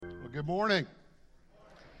Good morning.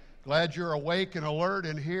 Glad you're awake and alert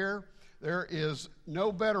in here. There is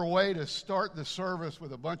no better way to start the service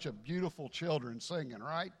with a bunch of beautiful children singing,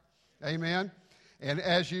 right? Amen. And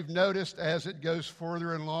as you've noticed, as it goes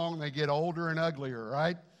further along, they get older and uglier,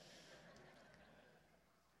 right?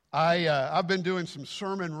 I've been doing some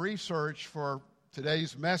sermon research for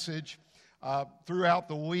today's message throughout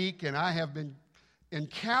the week, and I have been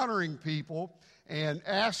encountering people and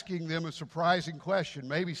asking them a surprising question.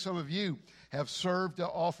 Maybe some of you have served to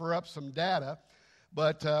offer up some data,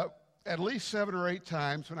 but at least 7 or 8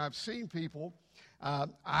 times when I've seen people,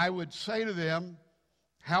 I would say to them,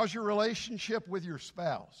 how's your relationship with your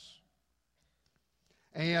spouse?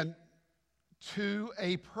 And to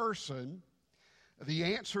a person, the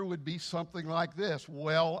answer would be something like this: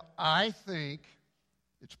 well, I think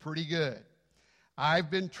it's pretty good.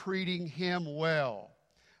 I've been treating him well.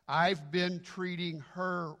 I've been treating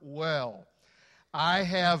her well. I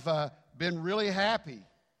have been really happy.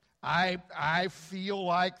 I feel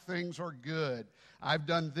like things are good. I've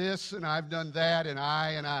done this and I've done that and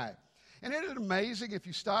I. And isn't it amazing if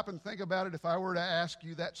you stop and think about it, if I were to ask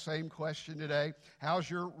you that same question today, how's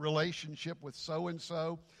your relationship with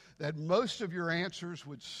so-and-so, that most of your answers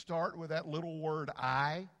would start with that little word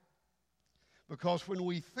I? Because when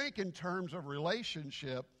we think in terms of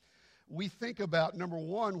relationship, we think about, number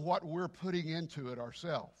one, what we're putting into it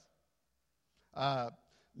ourselves.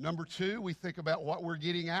 Number two, we think about what we're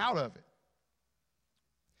getting out of it.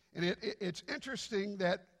 And it's interesting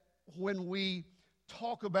that when we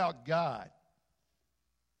talk about God,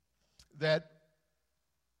 that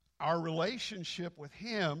our relationship with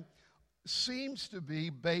Him seems to be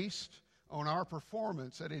based on our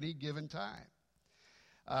performance at any given time.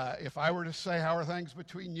 If I were to say, how are things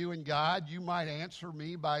between you and God, you might answer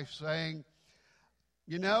me by saying,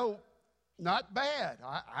 you know, not bad.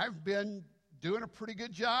 I've been doing a pretty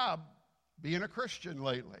good job being a Christian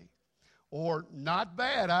lately. Or not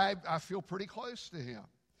bad, I feel pretty close to Him.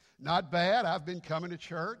 Not bad, I've been coming to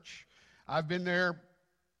church. I've been there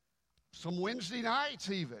some Wednesday nights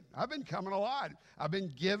even. I've been coming a lot. I've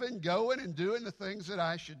been giving, going, and doing the things that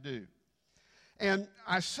I should do. And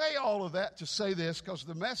I say all of that to say this because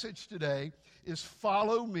the message today is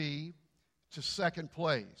follow me to second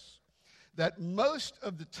place. That most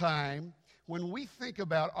of the time when we think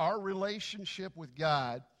about our relationship with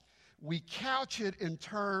God, we couch it in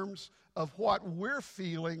terms of what we're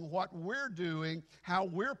feeling, what we're doing, how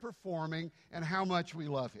we're performing, and how much we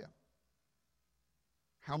love Him.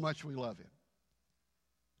 How much we love Him.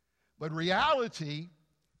 But reality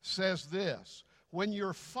says this: when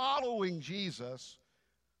you're following Jesus,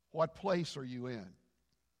 what place are you in?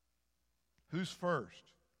 Who's first?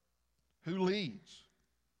 Who leads?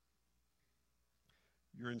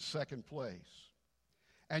 You're in second place.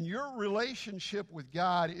 And your relationship with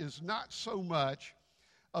God is not so much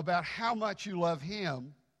about how much you love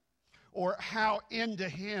Him or how into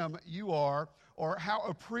Him you are or how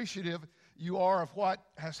appreciative you are of what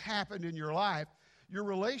has happened in your life. Your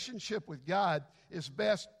relationship with God is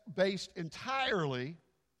best based entirely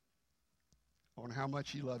on how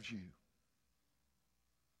much He loves you.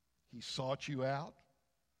 He sought you out.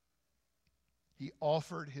 He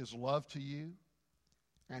offered His love to you.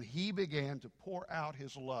 And He began to pour out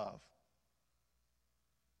His love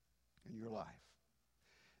in your life.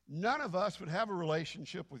 None of us would have a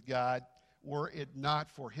relationship with God were it not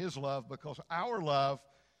for His love, because our love,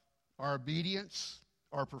 our obedience,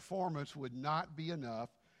 our performance would not be enough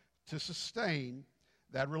to sustain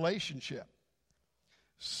that relationship.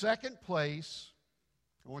 Second place,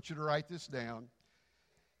 I want you to write this down,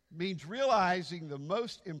 means realizing the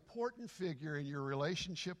most important figure in your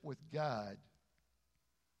relationship with God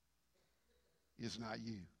is not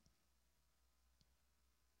you.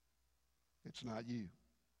 It's not you.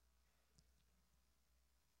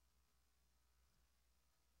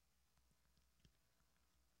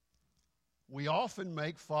 We often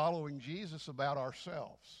make following Jesus about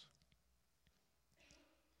ourselves.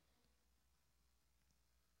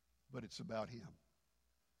 But it's about Him.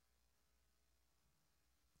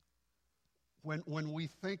 When we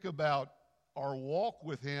think about our walk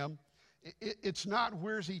with Him, it's not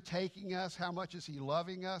where's He taking us, how much is He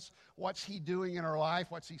loving us, what's He doing in our life,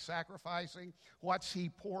 what's He sacrificing, what's He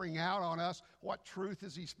pouring out on us, what truth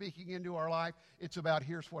is He speaking into our life. It's about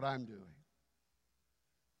here's what I'm doing.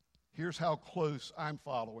 Here's how close I'm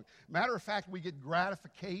following. Matter of fact, we get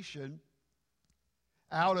gratification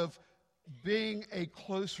out of being a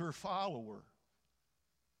closer follower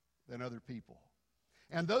than other people.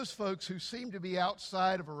 And those folks who seem to be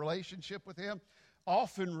outside of a relationship with Him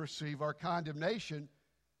often receive our condemnation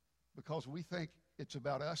because we think it's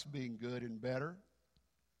about us being good and better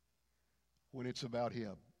when it's about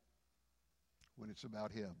Him. When it's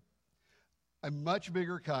about Him. A much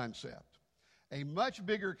bigger concept. A much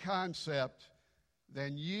bigger concept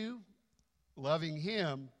than you loving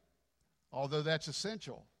Him, although that's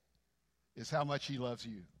essential, is how much He loves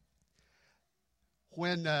you.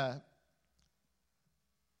 When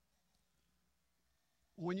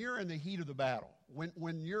you're in the heat of the battle,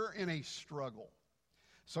 when you're in a struggle,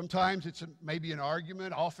 sometimes it's maybe an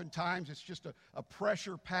argument, oftentimes it's just a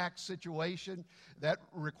pressure-packed situation that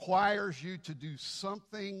requires you to do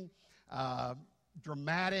something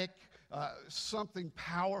dramatic, something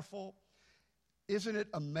powerful. Isn't it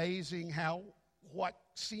amazing how what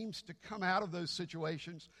seems to come out of those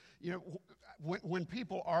situations, when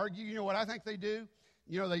people argue, you know what I think they do?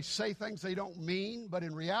 They say things they don't mean, but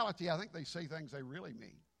in reality, I think they say things they really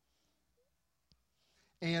mean.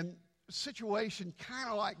 And a situation kind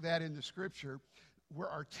of like that in the Scripture, where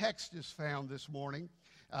our text is found this morning,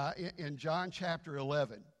 in John chapter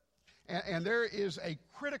 11. And there is a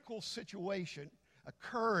critical situation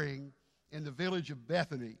occurring in the village of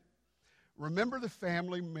Bethany. Remember the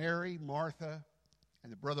family, Mary, Martha,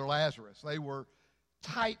 and the brother Lazarus. They were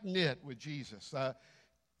tight-knit with Jesus.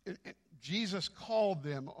 Jesus called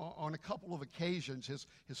them on a couple of occasions,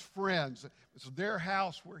 his friends. It was their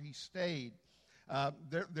house where he stayed.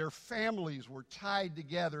 Their families were tied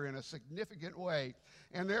together in a significant way.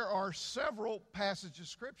 And there are several passages of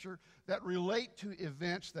Scripture that relate to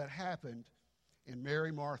events that happened in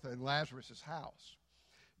Mary, Martha, and Lazarus' house.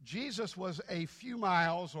 Jesus was a few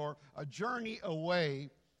miles or a journey away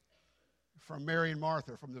from Mary and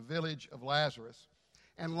Martha, from the village of Lazarus.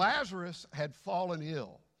 And Lazarus had fallen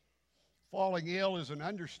ill. Falling ill is an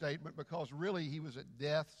understatement because really he was at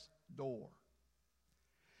death's door.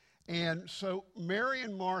 And so Mary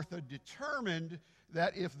and Martha determined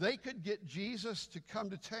that if they could get Jesus to come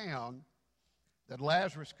to town, that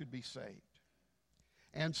Lazarus could be saved.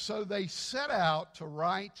 And so they set out to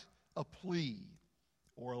write a plea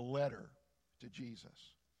or a letter to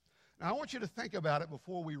Jesus. Now I want you to think about it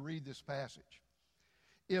before we read this passage.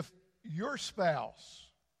 If your spouse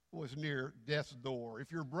was near death's door,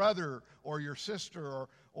 if your brother or your sister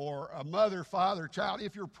or a mother, father, child,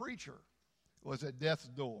 if your preacher was at death's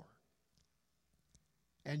door,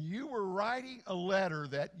 and you were writing a letter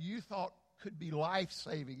that you thought could be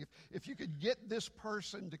life-saving, if you could get this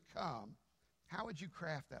person to come, how would you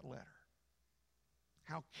craft that letter?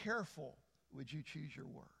 How careful would you choose your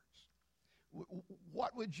words?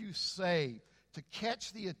 What would you say to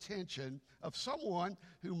catch the attention of someone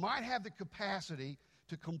who might have the capacity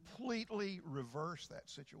to completely reverse that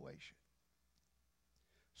situation?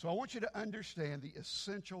 So I want you to understand the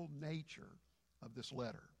essential nature of this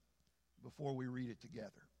letter before we read it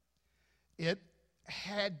together. It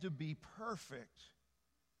had to be perfect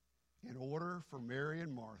in order for Mary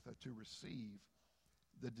and Martha to receive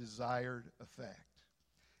the desired effect.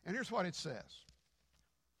 And here's what it says.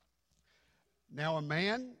 Now a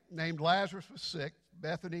man named Lazarus was sick,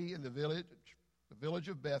 Bethany in the village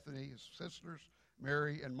of Bethany, his sisters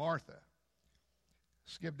Mary and Martha.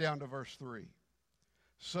 Skip down to verse 3.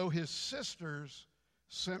 So his sisters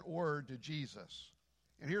sent word to Jesus.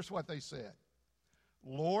 And here's what they said.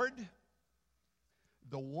 Lord,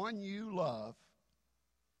 the one you love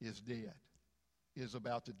is dead, is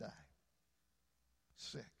about to die,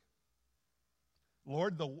 sick.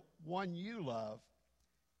 Lord, the one you love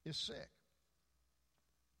is sick.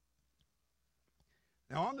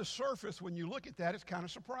 Now, on the surface, when you look at that, it's kind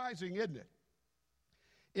of surprising, isn't it?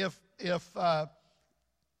 If I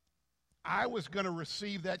was going to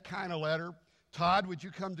receive that kind of letter, Todd, would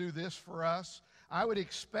you come do this for us? I would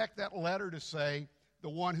expect that letter to say, the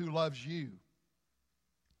one who loves you.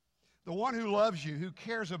 The one who loves you, who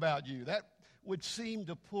cares about you. That would seem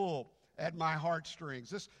to pull at my heartstrings.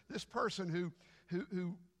 This person who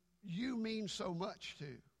you mean so much to,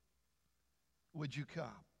 would you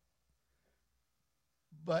come?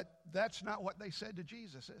 But that's not what they said to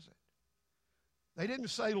Jesus, is it? They didn't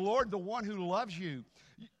say, Lord, the one who loves you,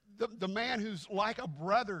 the man who's like a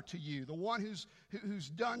brother to you, the one who's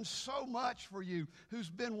done so much for you, who's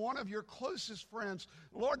been one of your closest friends.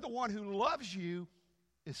 Lord, the one who loves you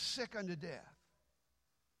is sick unto death.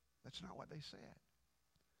 That's not what they said.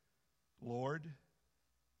 Lord,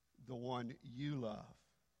 the one you love,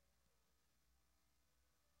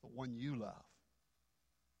 the one you love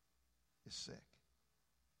is sick.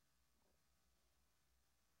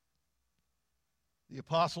 The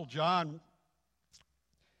Apostle John,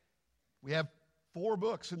 we have 4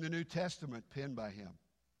 books in the New Testament penned by him.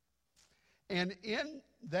 And in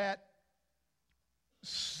that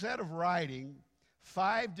set of writing,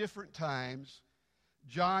 5 different times,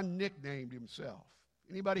 John nicknamed himself.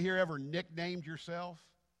 Anybody here ever nicknamed yourself?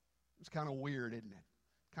 It's kind of weird, isn't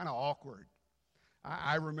it? Kind of awkward.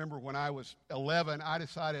 I remember when I was 11, I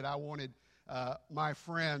decided I wanted my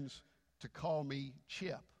friends to call me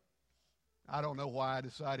Chip. I don't know why I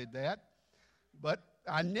decided that, but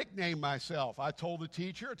I nicknamed myself. I told the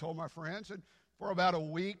teacher, I told my friends, and for about a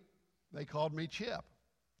week, they called me Chip.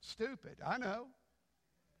 Stupid, I know.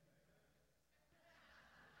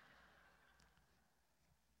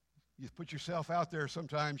 You put yourself out there,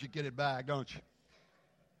 sometimes you get it back, don't you?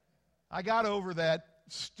 I got over that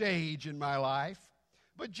stage in my life,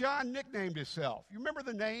 but John nicknamed himself. You remember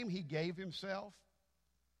the name he gave himself?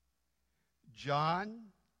 John,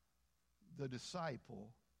 the disciple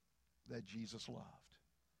that Jesus loved.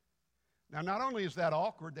 Now, not only is that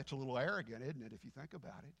awkward, that's a little arrogant, isn't it, if you think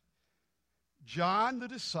about it? John, the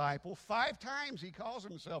disciple, 5 times he calls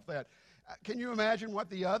himself that. Can you imagine what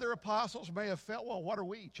the other apostles may have felt? Well, what are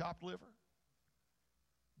we, chopped liver?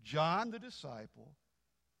 John, the disciple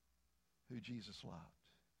who Jesus loved.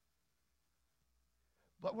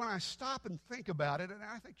 But when I stop and think about it, and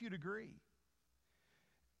I think you'd agree,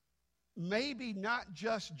 maybe not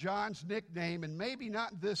just John's nickname and maybe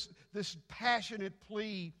not this passionate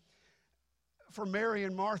plea for Mary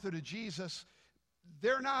and Martha to Jesus,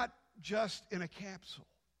 they're not just in a capsule.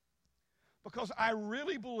 Because I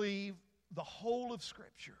really believe the whole of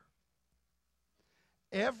Scripture,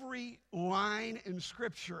 every line in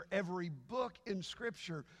Scripture, every book in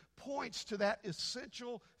Scripture points to that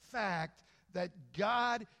essential fact that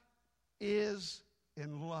God is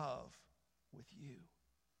in love with you.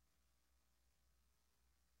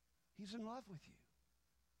 He's in love with you.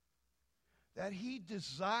 That He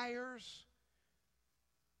desires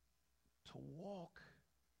to walk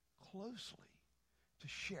closely, to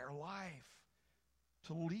share life,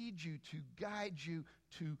 to lead you, to guide you,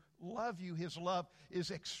 to love you. His love is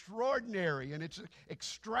extraordinary and it's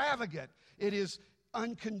extravagant. It is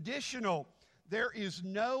unconditional. There is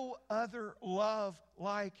no other love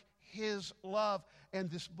like His love. And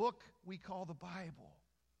this book we call the Bible.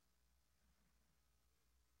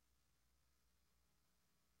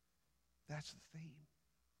 That's the theme.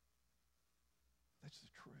 That's the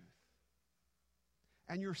truth.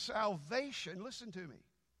 And your salvation, listen to me,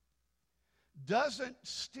 doesn't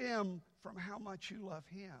stem from how much you love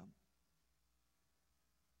Him.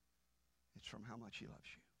 It's from how much He loves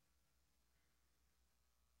you.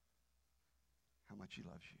 How much He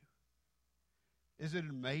loves you. Isn't it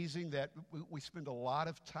amazing that we spend a lot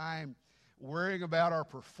of time worrying about our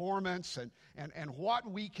performance and what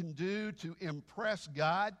we can do to impress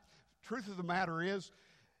God? Truth of the matter is,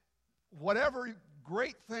 whatever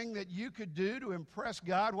great thing that you could do to impress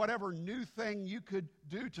God, whatever new thing you could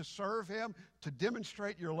do to serve Him, to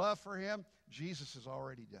demonstrate your love for Him, Jesus has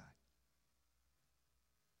already done.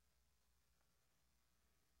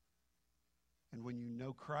 And when you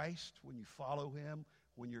know Christ, when you follow Him,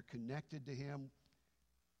 when you're connected to Him,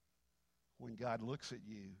 when God looks at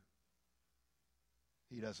you,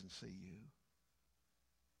 He doesn't see you.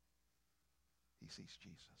 He sees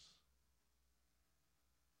Jesus.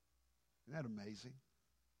 Isn't that amazing?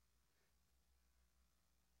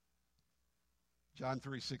 John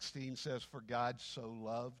 3:16 says, "For God so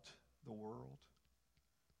loved the world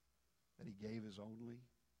that He gave His only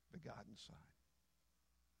begotten Son."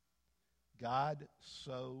 God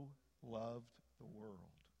so loved the world.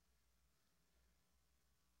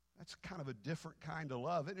 That's kind of a different kind of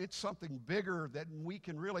love. It's something bigger than we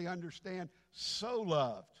can really understand. So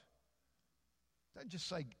loved. It doesn't just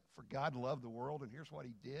say, for God loved the world, and here's what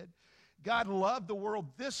He did. God loved the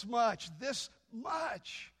world this much, this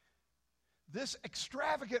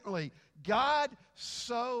extravagantly. God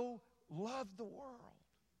so loved the world.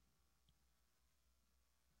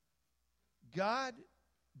 God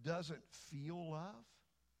doesn't feel love.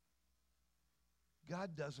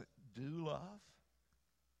 God doesn't do love.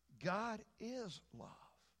 God is love.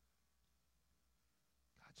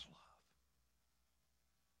 God's love.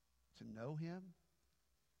 To know Him,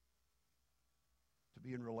 to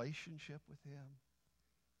be in relationship with Him,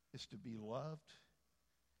 is to be loved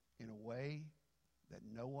in a way that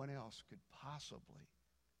no one else could possibly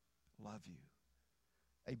love you.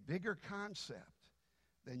 A bigger concept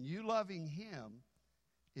than you loving Him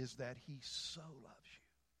is that He so loves you.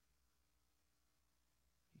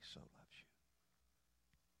 He so loves you.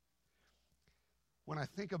 When I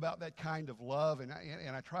think about that kind of love and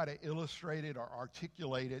I try to illustrate it or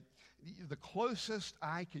articulate it, the closest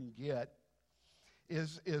I can get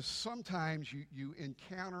is sometimes you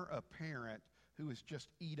encounter a parent who is just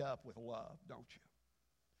eat up with love, don't you?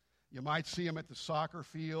 You might see them at the soccer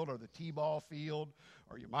field or the t-ball field,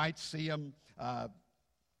 or you might see them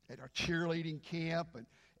at our cheerleading camp, and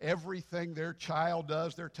everything their child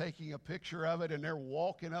does, they're taking a picture of it, and they're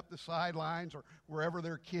walking up the sidelines or wherever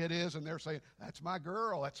their kid is, and they're saying, that's my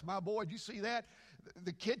girl, that's my boy. Do you see that?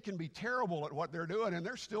 The kid can be terrible at what they're doing, and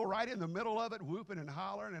they're still right in the middle of it, whooping and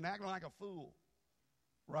hollering and acting like a fool.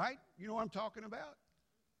 Right? You know what I'm talking about?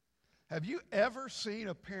 Have you ever seen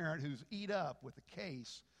a parent who's eat up with a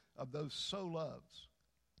case of those so-loves?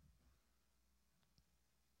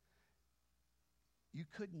 You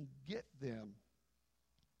couldn't get them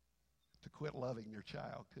to quit loving their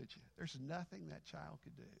child, could you? There's nothing that child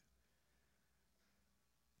could do.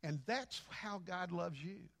 And that's how God loves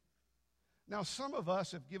you. Now, some of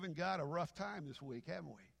us have given God a rough time this week, haven't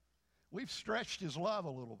we? We've stretched his love a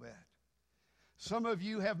little bit. Some of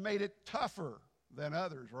you have made it tougher than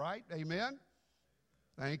others, right? Amen?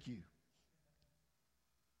 Thank you.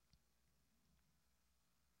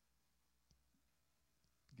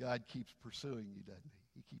 God keeps pursuing you, doesn't he?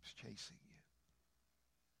 He keeps chasing you.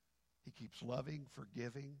 He keeps loving,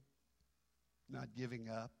 forgiving, not giving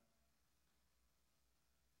up,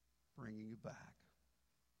 bringing you back.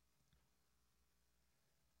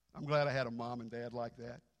 I'm glad I had a mom and dad like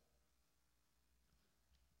that.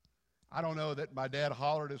 I don't know that my dad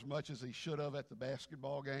hollered as much as he should have at the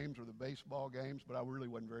basketball games or the baseball games, but I really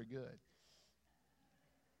wasn't very good.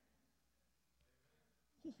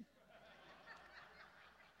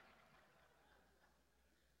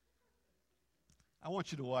 I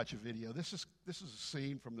want you to watch a video. This is a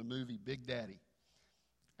scene from the movie Big Daddy.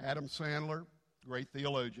 Adam Sandler, great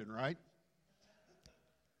theologian, right?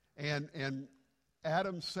 And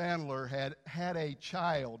Adam Sandler had a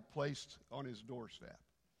child placed on his doorstep.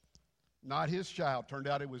 Not his child. Turned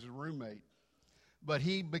out it was a roommate. But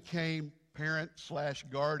he became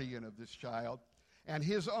parent/guardian of this child. And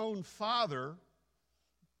his own father,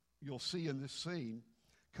 you'll see in this scene,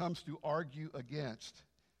 comes to argue against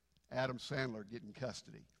Adam Sandler getting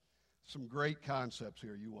custody. Some great concepts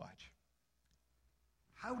here. You watch.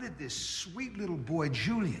 How did this sweet little boy,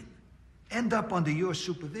 Julian, end up under your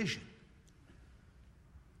supervision?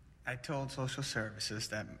 I told social services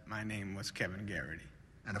that my name was Kevin Garrity.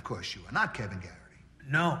 And of course, you are not Kevin Garrity.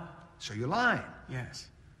 No. So you're lying. Yes.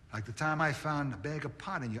 Like the time I found a bag of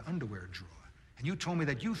pot in your underwear drawer, and you told me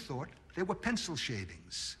that you thought they were pencil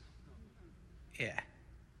shavings. Yeah.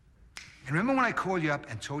 And remember when I called you up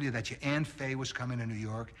and told you that your Aunt Faye was coming to New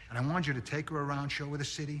York, and I wanted you to take her around, show her the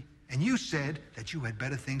city? And you said that you had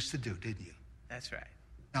better things to do, didn't you? That's right.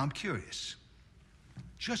 Now, I'm curious.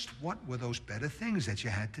 Just what were those better things that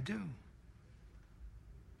you had to do?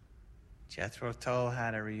 Jethro Tull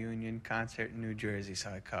had a reunion concert in New Jersey,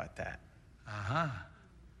 so I caught that. Uh-huh.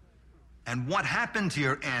 And what happened to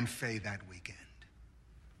your Aunt Faye that weekend?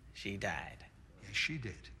 She died. Yes, she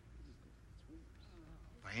did.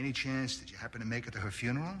 By any chance, did you happen to make it to her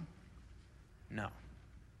funeral? No.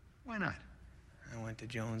 Why not? I went to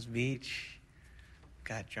Jones Beach,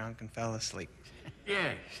 got drunk, and fell asleep.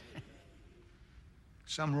 Yes.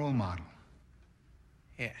 Some role model.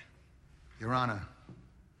 Yeah. Your Honor,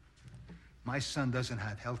 my son doesn't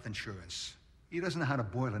have health insurance. He doesn't know how to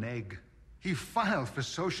boil an egg. He filed for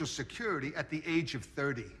Social Security at the age of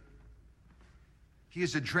 30. He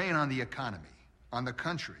is a drain on the economy, on the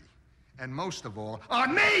country, and most of all,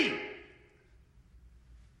 on me!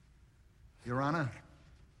 Your Honor,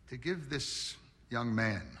 to give this young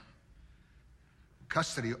man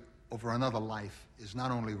custody over another life is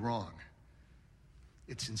not only wrong,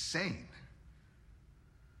 it's insane.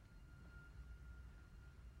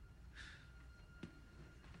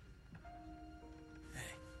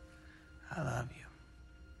 I love you.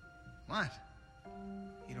 What?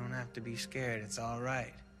 You don't have to be scared. It's all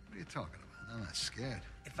right. What are you talking about? I'm not scared.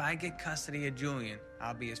 If I get custody of Julian,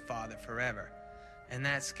 I'll be his father forever. And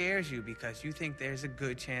that scares you because you think there's a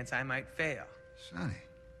good chance I might fail. Sonny,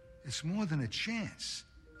 it's more than a chance.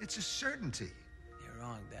 It's a certainty. You're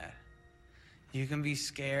wrong, Dad. You can be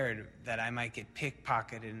scared that I might get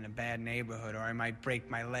pickpocketed in a bad neighborhood or I might break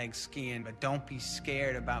my leg skiing, but don't be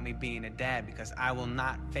scared about me being a dad because I will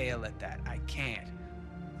not fail at that. I can't.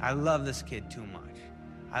 I love this kid too much.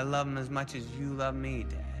 I love him as much as you love me,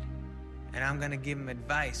 Dad. And I'm gonna give him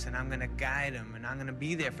advice and I'm gonna guide him and I'm gonna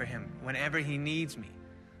be there for him whenever he needs me.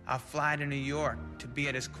 I'll fly to New York to be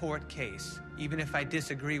at his court case, even if I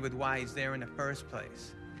disagree with why he's there in the first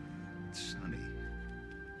place. Sonny,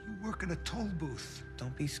 you work in a toll booth.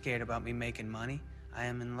 Don't be scared about me making money. I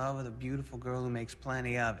am in love with a beautiful girl who makes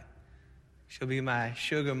plenty of it. She'll be my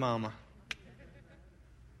sugar mama.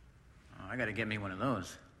 Oh, I gotta get me one of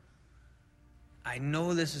those. I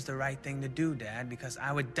know this is the right thing to do, Dad, because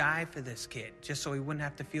I would die for this kid, just so he wouldn't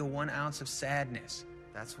have to feel 1 ounce of sadness.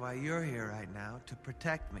 That's why you're here right now, to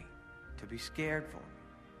protect me, to be scared for me.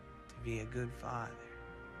 To be a good father.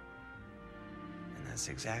 And that's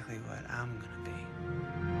exactly what I'm gonna be.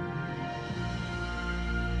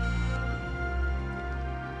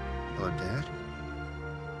 Hello, Dad?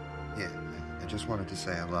 Yeah, I just wanted to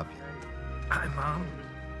say I love you. Hi, Mom.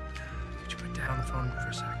 Could you put down the phone for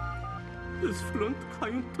a second?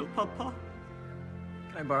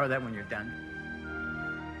 Can I borrow that when you're done?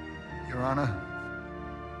 Your Honor,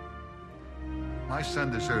 my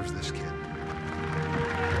son deserves this kid.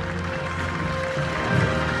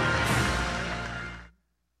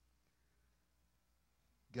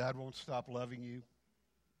 God won't stop loving you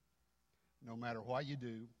no matter what you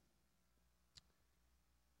do,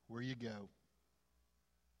 where you go.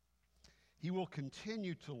 He will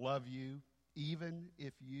continue to love you even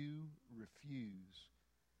if you refuse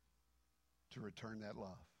to return that love.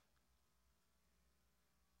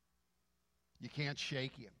 You can't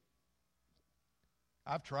shake him.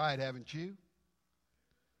 I've tried, haven't you?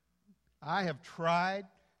 I have tried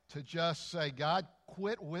to just say, God,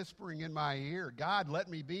 quit whispering in my ear. God, let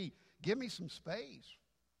me be. Give me some space,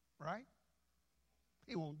 right?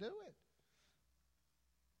 He won't do it.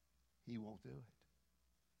 He won't do it.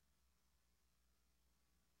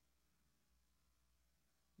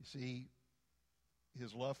 You see,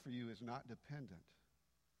 his love for you is not dependent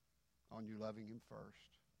on you loving him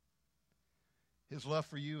first. His love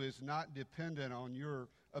for you is not dependent on your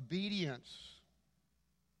obedience.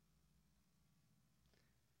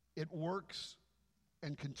 It works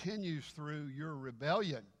and continues through your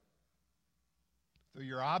rebellion, through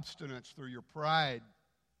your obstinance, through your pride,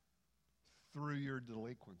 through your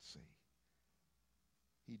delinquency.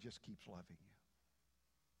 He just keeps loving you.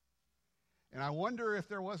 And I wonder if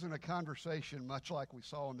there wasn't a conversation, much like we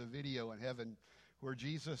saw in the video in heaven, where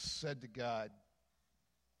Jesus said to God,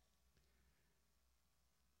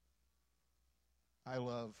 I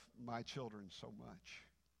love my children so much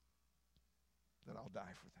that I'll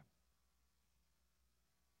die for them.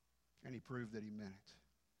 And he proved that he meant it.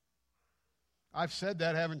 I've said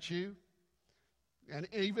that, haven't you? And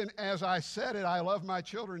even as I said it, I love my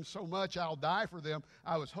children so much I'll die for them.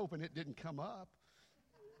 I was hoping it didn't come up.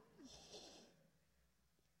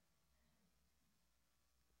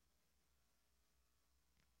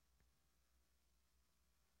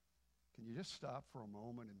 Can you just stop for a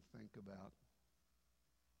moment and think about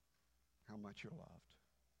how much you're loved?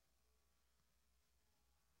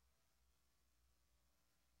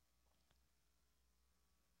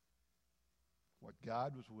 What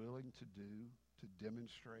God was willing to do to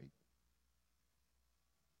demonstrate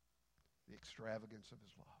the extravagance of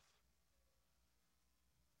his love.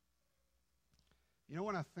 You know,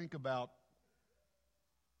 when I think about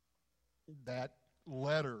that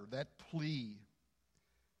letter, that plea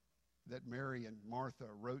that Mary and Martha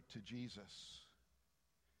wrote to Jesus,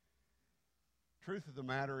 truth of the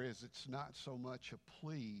matter is it's not so much a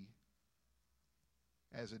plea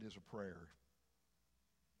as it is a prayer.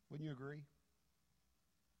 Wouldn't you agree?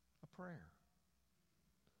 A prayer.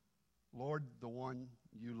 Lord, the one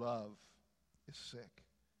you love is sick.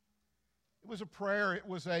 It was a prayer. It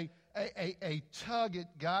was a tug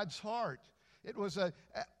at God's heart. It was a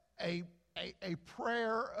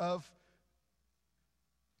prayer of,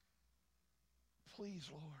 please,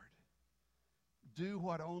 Lord, do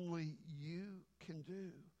what only you can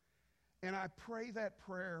do. And I pray that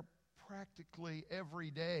prayer practically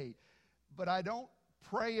every day, but I don't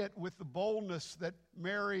pray it with the boldness that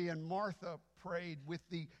Mary and Martha prayed, with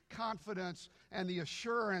the confidence and the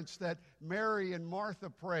assurance that Mary and Martha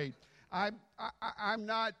prayed. I'm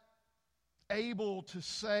not able to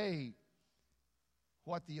say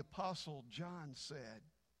what the Apostle John said.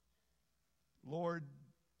 Lord,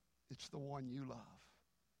 it's the one you love.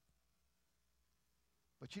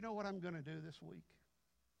 But you know what I'm going to do this week?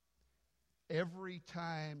 Every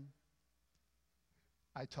time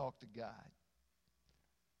I talk to God,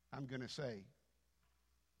 I'm going to say,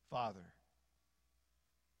 Father,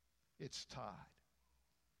 it's Todd,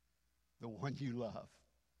 the one you love.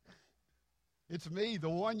 It's me, the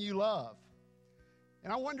one you love.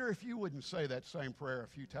 And I wonder if you wouldn't say that same prayer a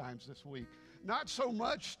few times this week. Not so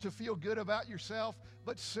much to feel good about yourself,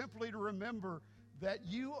 but simply to remember that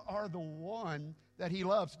you are the one that he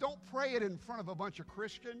loves. Don't pray it in front of a bunch of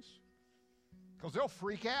Christians, because they'll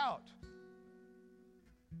freak out.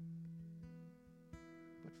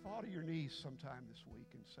 But fall to your knees sometime this week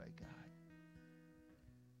and say, God,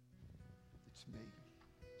 it's me.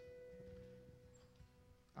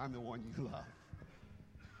 I'm the one you love.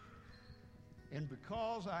 And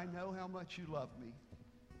because I know how much you love me,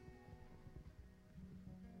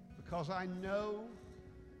 because I know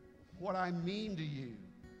what I mean to you,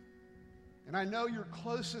 And I know you're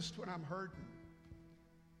closest when I'm hurting.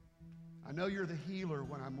 I know you're the healer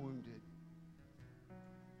when I'm wounded.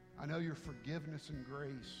 I know your forgiveness and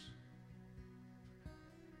grace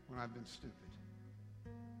when I've been stupid.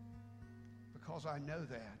 Because I know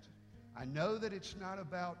that. I know that it's not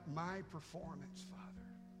about my performance, Father.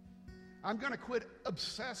 I'm going to quit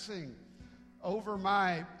obsessing over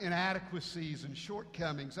my inadequacies and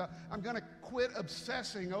shortcomings. I'm going to quit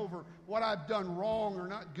obsessing over what I've done wrong or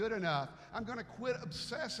not good enough. I'm going to quit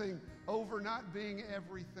obsessing over not being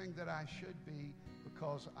everything that I should be,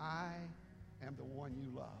 because I am the one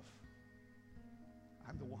you love.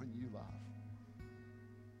 I'm the one you love.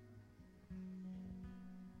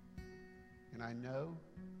 And I know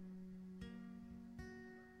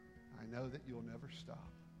that you'll never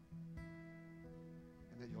stop,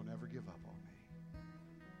 and that you'll never give up on me.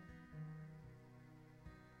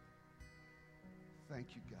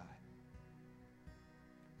 Thank you, God,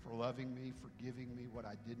 for loving me, for giving me what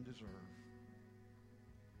I didn't deserve,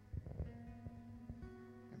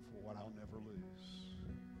 and for what I'll never lose,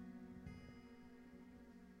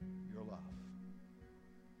 your love.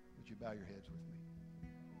 Would you bow your heads with me?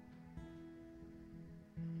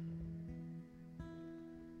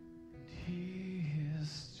 He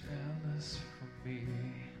is jealous for me.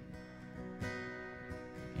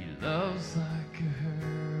 He loves like a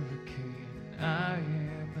hurricane. I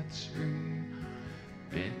am a tree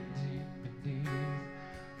bending beneath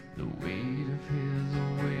the weight of his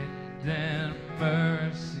wind and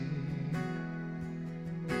mercy.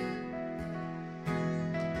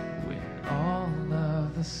 When all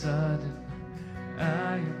of a sudden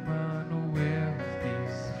I am unaware of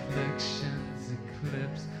these afflictions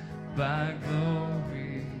eclipsed by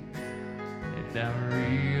glory, and I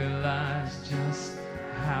realize just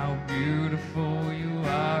how beautiful you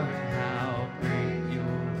are and how great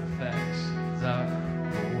your affections are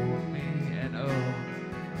for me. And oh,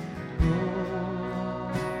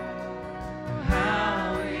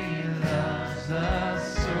 how he loves us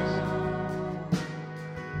so.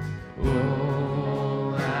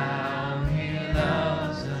 Oh, how he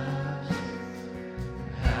loves us,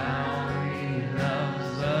 how he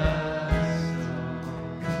loves us so.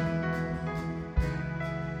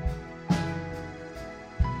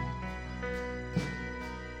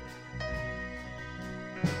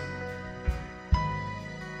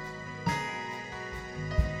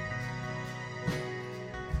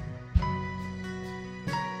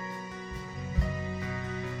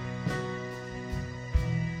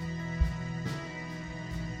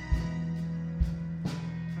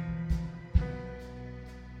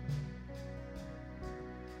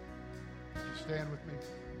 Would you stand with me?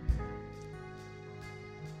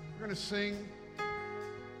 We're going to sing the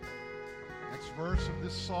next verse of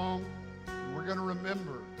this song, and we're going to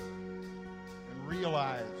remember and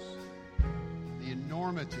realize the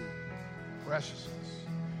enormity and preciousness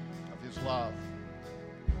of his love.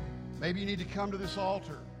 Maybe you need to come to this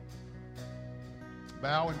altar,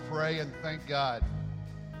 bow and pray and thank God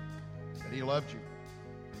that he loved you.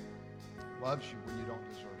 Loves you when you don't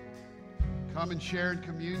deserve it. Come and share in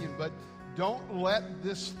communion, but don't let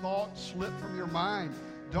this thought slip from your mind.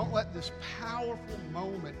 Don't let this powerful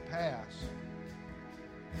moment pass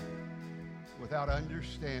without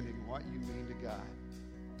understanding what you mean to God.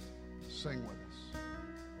 Sing with us.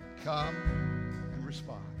 Come and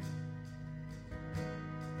respond.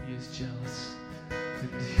 He is jealous, and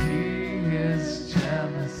he is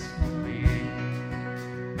jealous for me.